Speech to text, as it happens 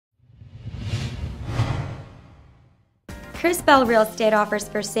Bell Real Estate offers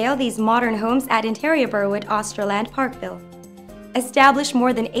for sale these modern homes at Interior Burwood, Australand, Parkville. Established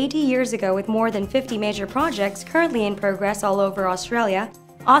more than 80 years ago with more than 50 major projects currently in progress all over Australia,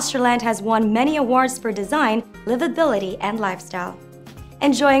 Australand has won many awards for design, livability, and lifestyle.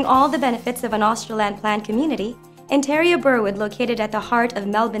 Enjoying all the benefits of an Australand planned community, Interior Burwood, located at the heart of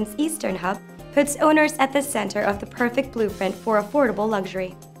Melbourne's eastern hub, puts owners at the center of the perfect blueprint for affordable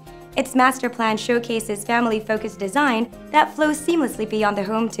luxury. Its master plan showcases family-focused design that flows seamlessly beyond the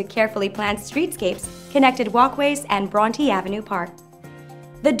home to carefully planned streetscapes, connected walkways, and Bronte Avenue Park.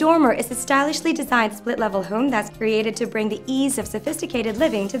 The Dormer is a stylishly designed split-level home that's created to bring the ease of sophisticated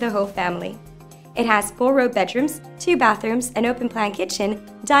living to the whole family. It has 4 row bedrooms, 2 bathrooms, an open-plan kitchen,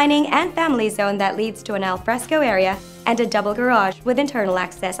 dining, and family zone that leads to an alfresco area and a double garage with internal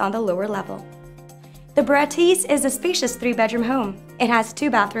access on the lower level. The Bratisse is a spacious 3-bedroom home. It has 2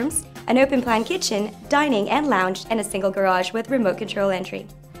 bathrooms, an open-plan kitchen, dining and lounge, and a single garage with remote control entry.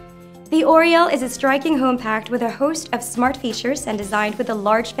 The Oriole is a striking home packed with a host of smart features and designed with a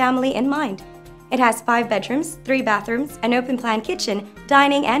large family in mind. It has 5 bedrooms, 3 bathrooms, an open-plan kitchen,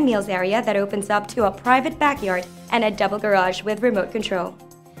 dining and meals area that opens up to a private backyard and a double garage with remote control.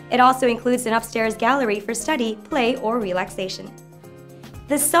 It also includes an upstairs gallery for study, play, or relaxation.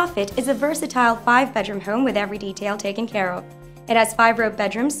 The Soffit is a versatile 5-bedroom home with every detail taken care of. It has 5 row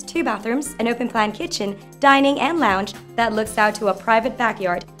bedrooms, 2 bathrooms, an open-plan kitchen, dining and lounge that looks out to a private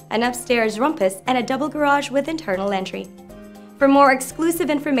backyard, an upstairs rumpus, and a double garage with internal entry. For more exclusive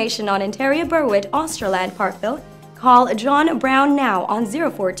information on Interior Burwood, Australand, Parkville, call John Brown now on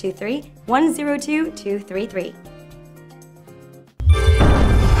 0423 102 233.